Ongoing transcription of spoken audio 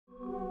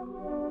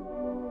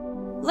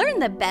Learn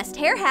the best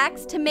hair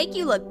hacks to make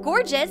you look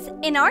gorgeous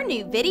in our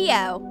new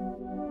video.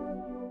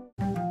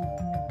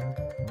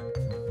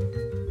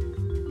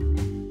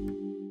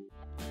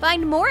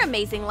 Find more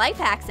amazing life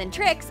hacks and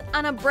tricks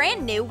on a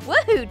brand new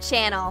Woohoo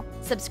channel.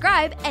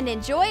 Subscribe and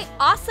enjoy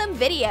awesome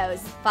videos.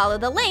 Follow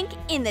the link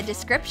in the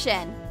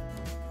description.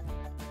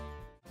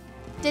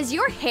 Does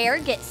your hair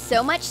get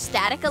so much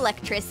static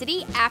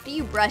electricity after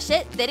you brush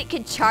it that it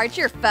could charge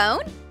your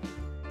phone?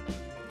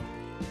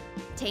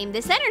 Tame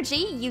this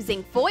energy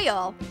using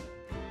foil.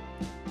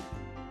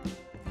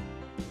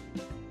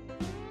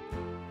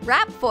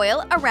 Wrap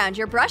foil around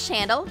your brush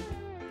handle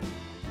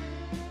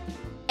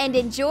and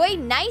enjoy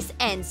nice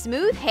and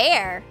smooth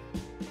hair.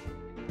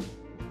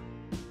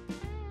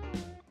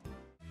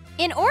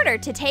 In order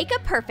to take a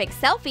perfect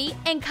selfie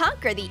and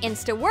conquer the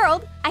Insta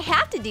world, I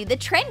have to do the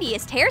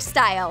trendiest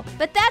hairstyle,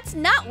 but that's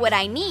not what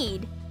I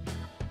need.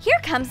 Here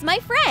comes my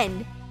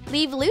friend.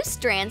 Leave loose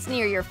strands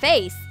near your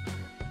face.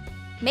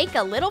 Make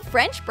a little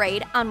French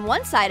braid on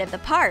one side of the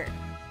part.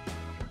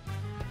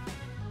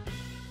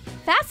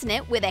 Fasten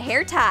it with a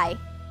hair tie.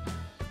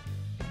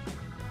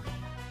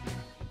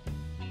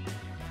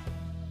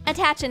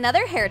 Attach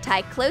another hair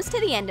tie close to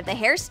the end of the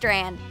hair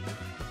strand.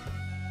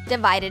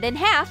 Divide it in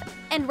half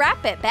and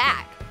wrap it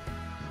back.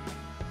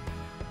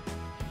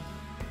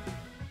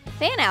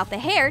 Fan out the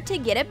hair to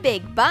get a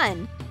big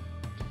bun.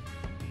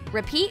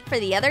 Repeat for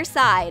the other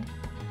side.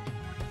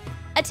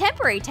 A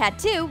temporary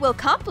tattoo will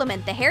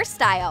complement the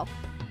hairstyle.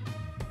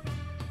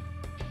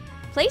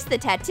 Place the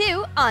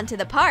tattoo onto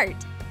the part.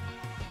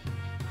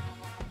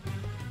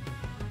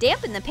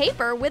 Dampen the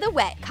paper with a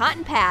wet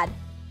cotton pad.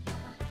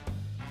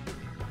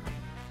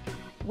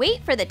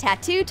 Wait for the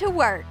tattoo to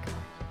work.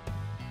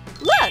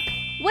 Look!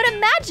 What a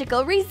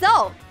magical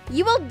result!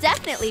 You will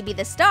definitely be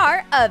the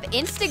star of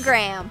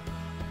Instagram.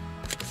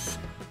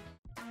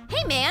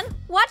 Hey man,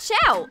 watch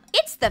out!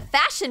 It's the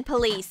fashion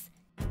police!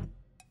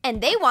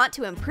 And they want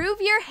to improve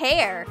your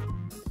hair.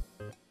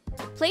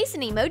 Place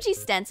an emoji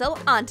stencil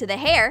onto the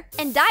hair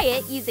and dye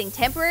it using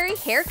temporary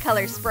hair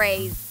color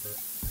sprays.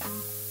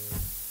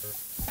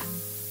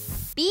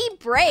 Be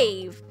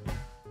brave!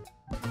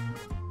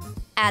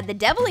 Add the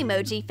devil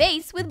emoji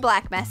face with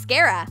black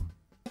mascara.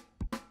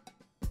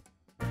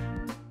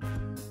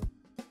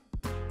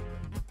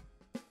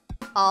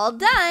 All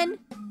done!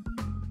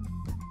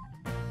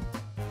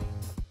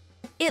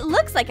 It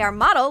looks like our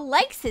model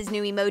likes his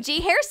new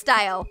emoji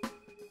hairstyle.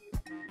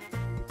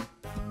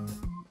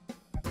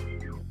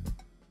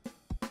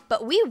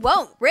 But we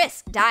won't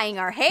risk dyeing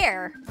our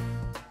hair.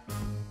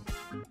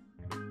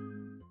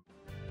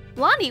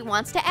 Blondie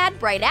wants to add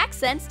bright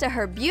accents to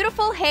her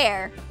beautiful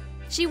hair.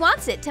 She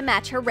wants it to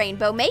match her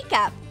rainbow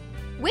makeup.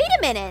 Wait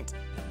a minute!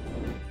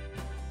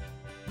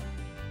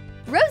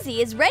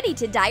 Rosie is ready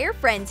to dye her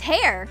friend's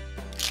hair.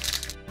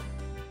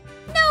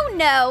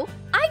 No,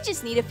 I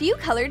just need a few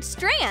colored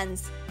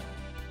strands.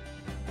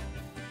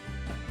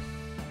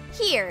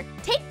 Here,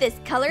 take this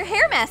color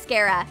hair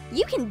mascara.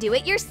 You can do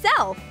it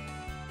yourself.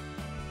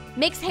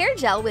 Mix hair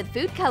gel with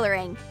food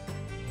coloring.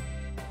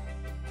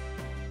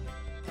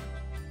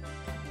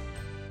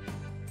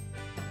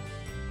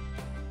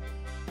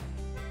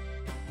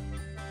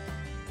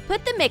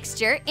 Put the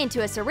mixture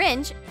into a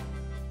syringe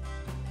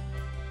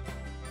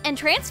and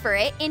transfer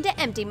it into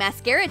empty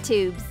mascara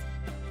tubes.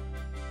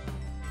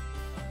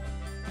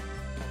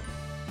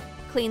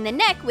 Clean the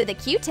neck with a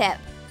Q-tip.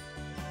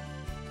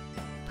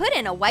 Put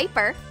in a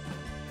wiper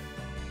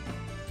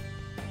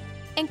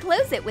and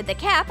close it with the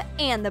cap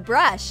and the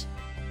brush.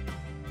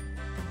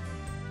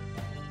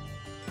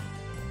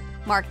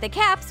 Mark the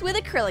caps with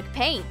acrylic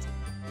paint.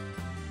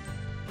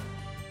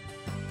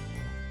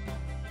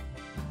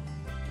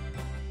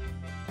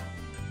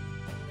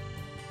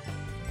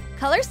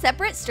 Color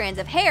separate strands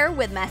of hair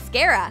with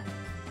mascara.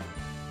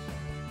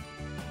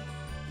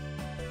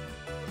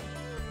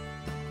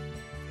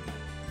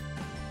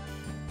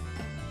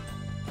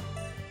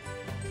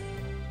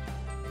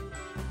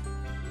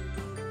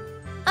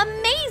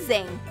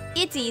 Amazing!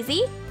 It's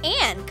easy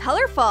and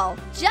colorful,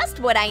 just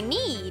what I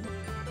need.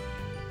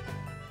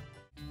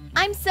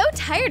 I'm so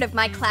tired of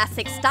my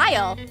classic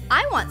style.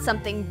 I want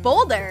something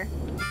bolder.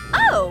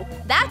 Oh,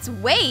 that's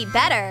way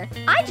better.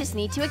 I just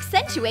need to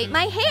accentuate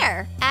my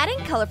hair. Adding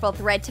colorful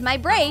thread to my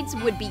braids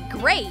would be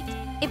great.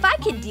 If I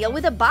could deal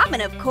with a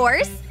bobbin, of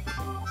course.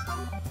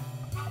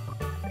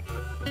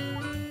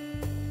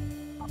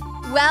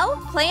 Well,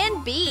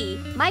 plan B.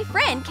 My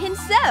friend can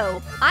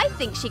sew. I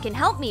think she can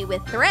help me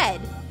with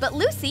thread. But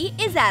Lucy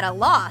is at a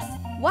loss.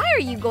 Why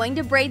are you going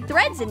to braid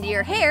threads into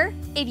your hair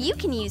if you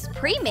can use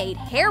pre-made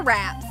hair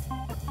wraps?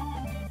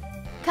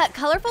 Cut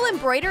colorful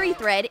embroidery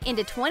thread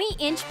into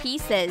 20-inch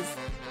pieces.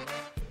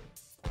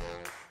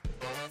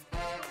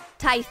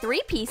 Tie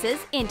 3 pieces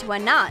into a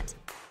knot.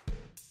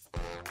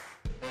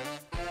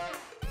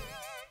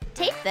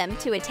 Tape them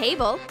to a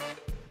table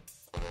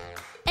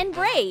and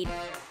braid.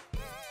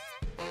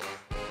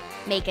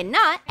 Make a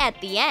knot at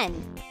the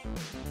end.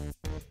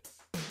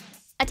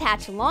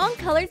 Attach long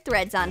colored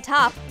threads on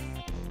top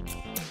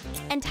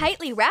and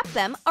tightly wrap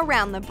them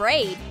around the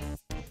braid.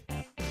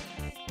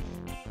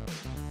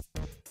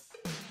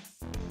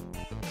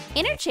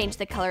 Interchange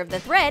the color of the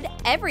thread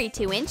every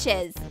 2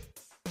 inches.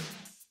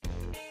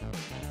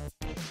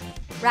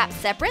 Wrap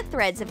separate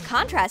threads of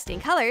contrasting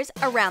colors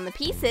around the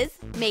pieces,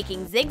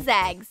 making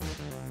zigzags.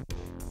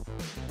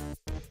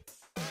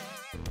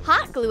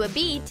 Hot glue a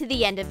bead to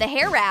the end of the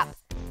hair wrap.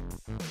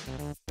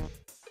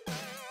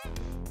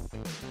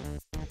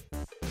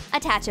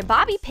 Attach a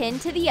bobby pin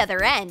to the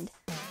other end.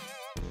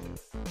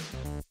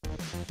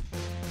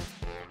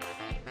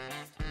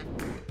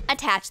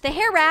 Attach the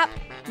hair wrap.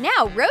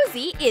 Now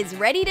Rosie is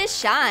ready to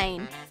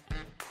shine.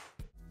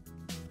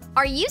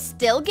 Are you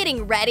still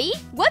getting ready?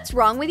 What's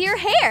wrong with your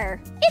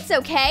hair? It's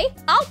okay,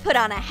 I'll put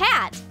on a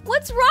hat.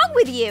 What's wrong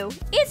with you?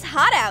 It's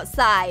hot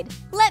outside.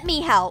 Let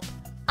me help.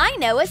 I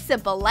know a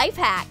simple life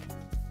hack.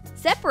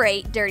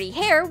 Separate dirty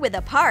hair with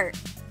a part.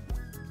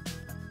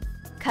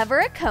 Cover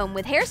a comb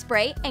with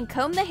hairspray and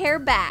comb the hair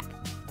back.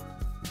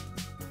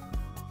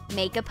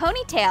 Make a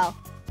ponytail.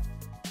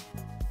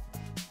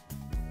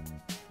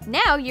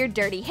 Now your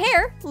dirty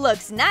hair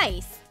looks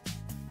nice.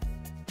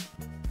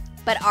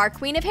 But our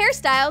queen of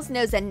hairstyles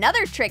knows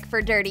another trick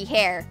for dirty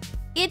hair.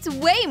 It's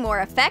way more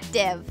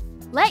effective.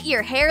 Let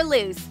your hair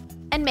loose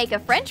and make a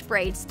French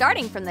braid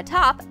starting from the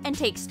top and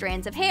take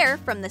strands of hair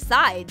from the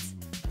sides.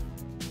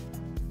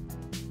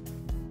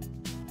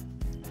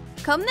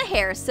 Comb the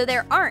hair so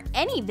there aren't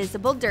any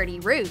visible dirty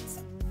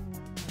roots.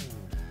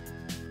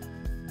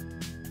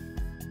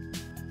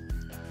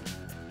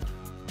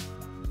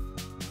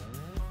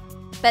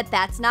 But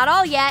that's not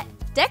all yet.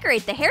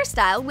 Decorate the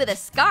hairstyle with a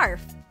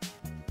scarf.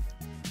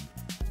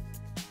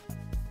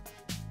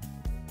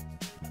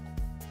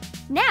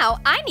 Now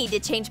I need to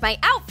change my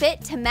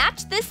outfit to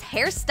match this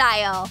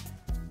hairstyle.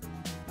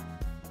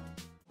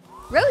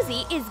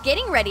 Rosie is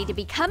getting ready to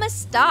become a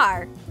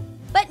star.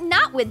 But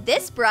not with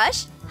this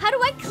brush. How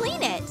do I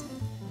clean it?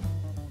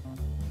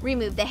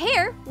 Remove the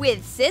hair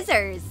with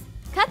scissors.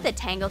 Cut the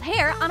tangled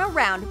hair on a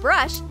round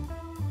brush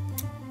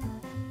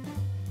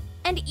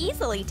and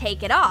easily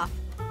take it off.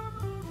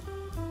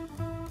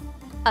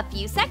 A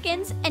few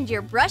seconds and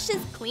your brush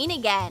is clean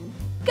again.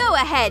 Go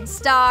ahead,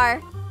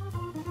 star!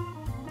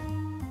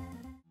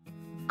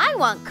 I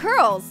want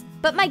curls,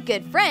 but my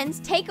good friends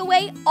take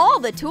away all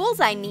the tools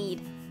I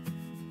need.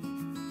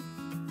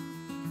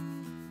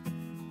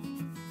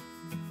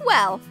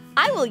 Well,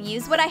 I will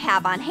use what I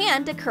have on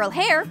hand to curl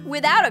hair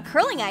without a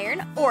curling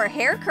iron or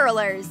hair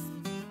curlers.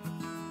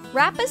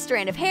 Wrap a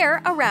strand of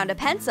hair around a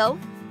pencil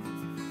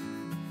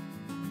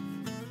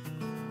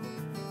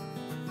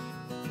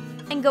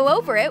and go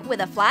over it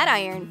with a flat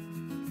iron.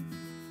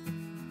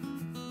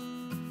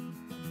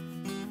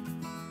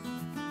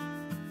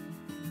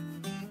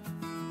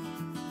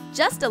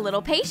 Just a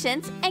little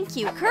patience and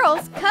cute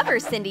curls cover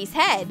Cindy's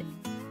head.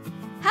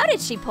 How did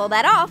she pull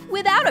that off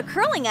without a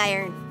curling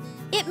iron?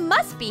 It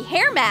must be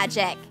hair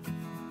magic!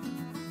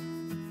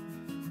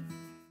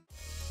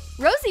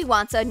 Rosie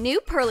wants a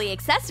new Pearly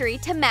accessory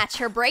to match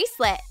her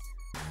bracelet.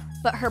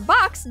 But her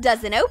box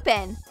doesn't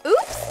open.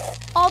 Oops!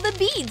 All the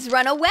beads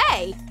run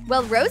away.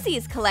 While Rosie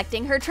is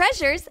collecting her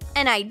treasures,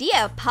 an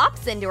idea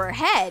pops into her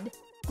head.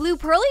 Glue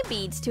pearly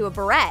beads to a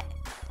barrette.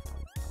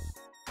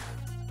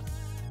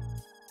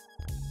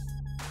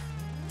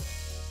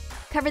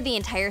 Cover the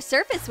entire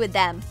surface with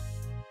them.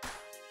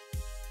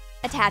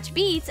 Attach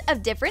beads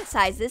of different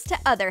sizes to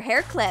other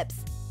hair clips.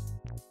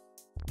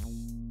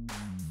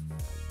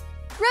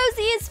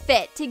 Rosie is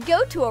fit to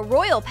go to a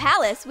royal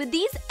palace with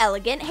these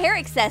elegant hair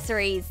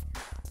accessories.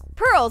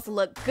 Pearls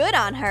look good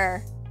on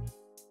her.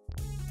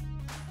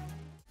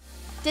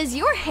 Does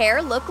your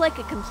hair look like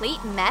a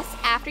complete mess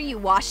after you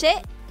wash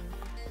it?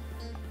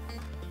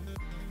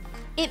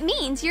 It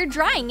means you're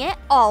drying it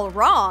all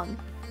wrong.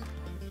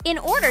 In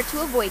order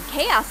to avoid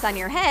chaos on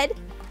your head,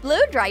 blow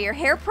dry your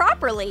hair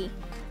properly.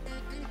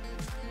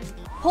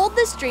 Hold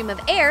the stream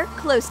of air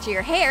close to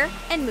your hair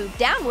and move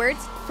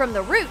downwards from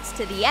the roots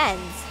to the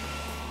ends.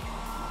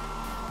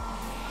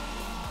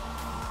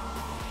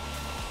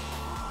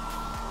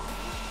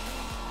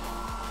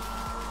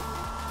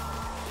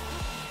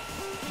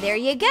 There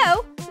you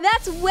go!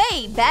 That's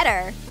way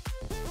better!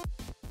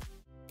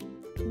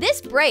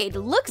 This braid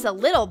looks a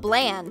little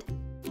bland.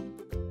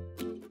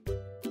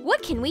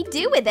 What can we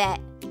do with it?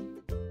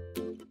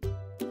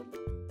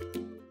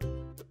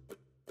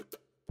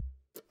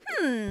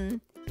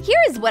 Here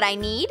is what I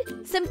need.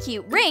 Some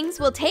cute rings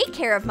will take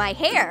care of my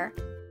hair.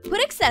 Put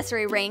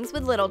accessory rings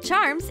with little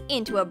charms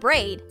into a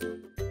braid.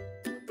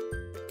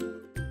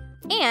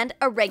 And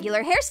a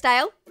regular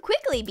hairstyle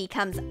quickly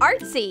becomes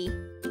artsy.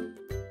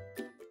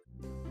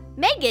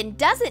 Megan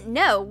doesn't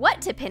know what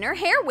to pin her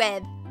hair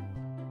with.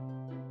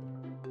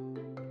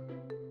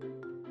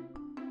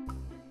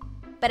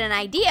 But an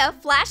idea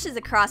flashes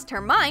across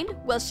her mind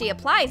while she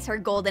applies her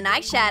golden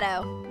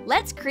eyeshadow.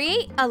 Let's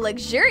create a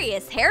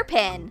luxurious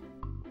hairpin.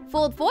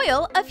 Fold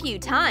foil a few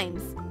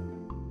times.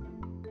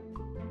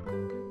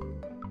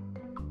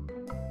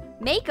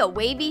 Make a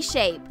wavy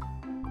shape.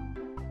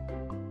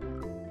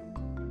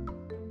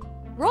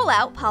 Roll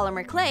out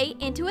polymer clay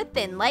into a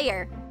thin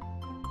layer.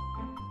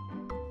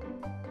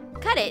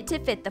 Cut it to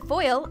fit the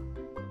foil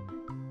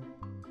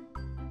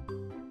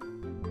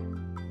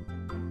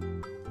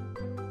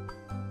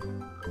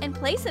and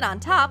place it on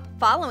top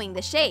following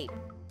the shape.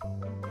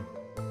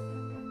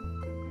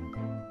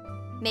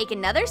 Make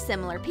another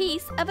similar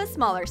piece of a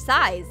smaller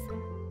size.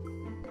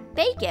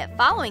 Bake it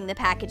following the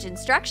package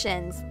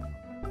instructions.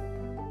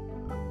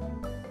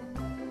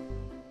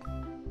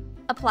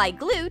 Apply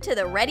glue to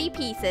the ready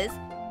pieces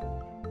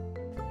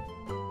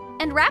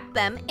and wrap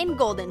them in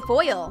golden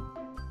foil.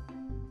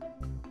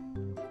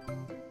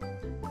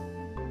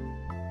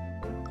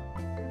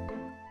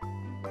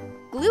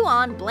 Glue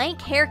on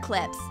blank hair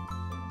clips.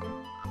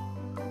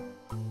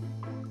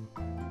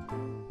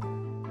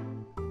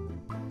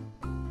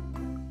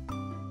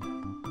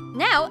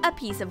 Now a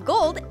piece of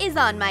gold is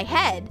on my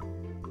head.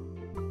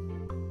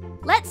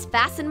 Let's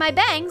fasten my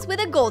bangs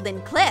with a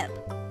golden clip.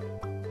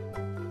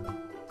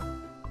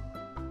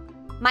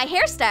 My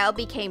hairstyle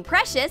became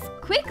precious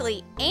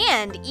quickly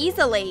and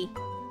easily.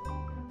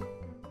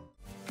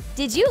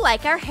 Did you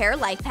like our hair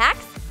life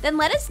hacks? Then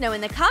let us know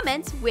in the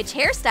comments which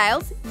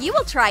hairstyles you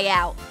will try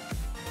out.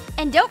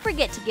 And don't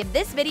forget to give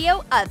this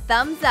video a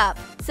thumbs up,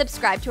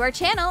 subscribe to our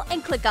channel,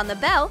 and click on the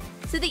bell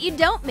so that you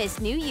don't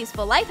miss new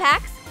useful life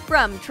hacks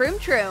from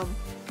Troom.